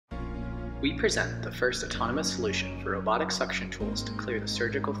We present the first autonomous solution for robotic suction tools to clear the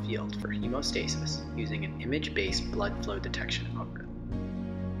surgical field for hemostasis using an image-based blood flow detection algorithm.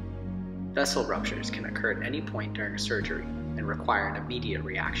 Vessel ruptures can occur at any point during surgery and require an immediate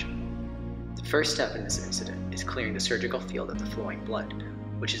reaction. The first step in this incident is clearing the surgical field of the flowing blood,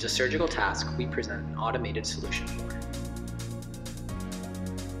 which is a surgical task we present an automated solution for.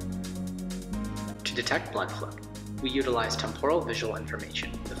 To detect blood flow, we utilize temporal visual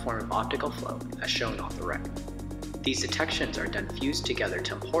information in the form of optical flow, as shown on the right. These detections are then fused together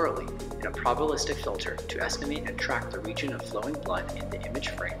temporally in a probabilistic filter to estimate and track the region of flowing blood in the image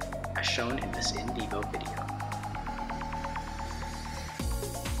frame, as shown in this in vivo video.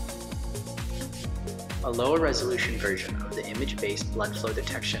 A lower resolution version of the image-based blood flow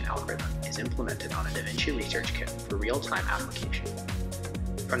detection algorithm is implemented on a Vinci Research Kit for real-time application.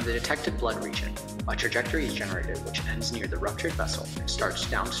 From the detected blood region, a trajectory is generated which ends near the ruptured vessel and starts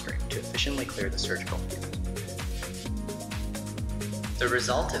downstream to efficiently clear the surgical field. The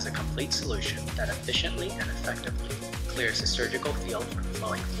result is a complete solution that efficiently and effectively clears the surgical field from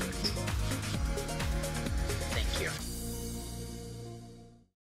flowing fluids.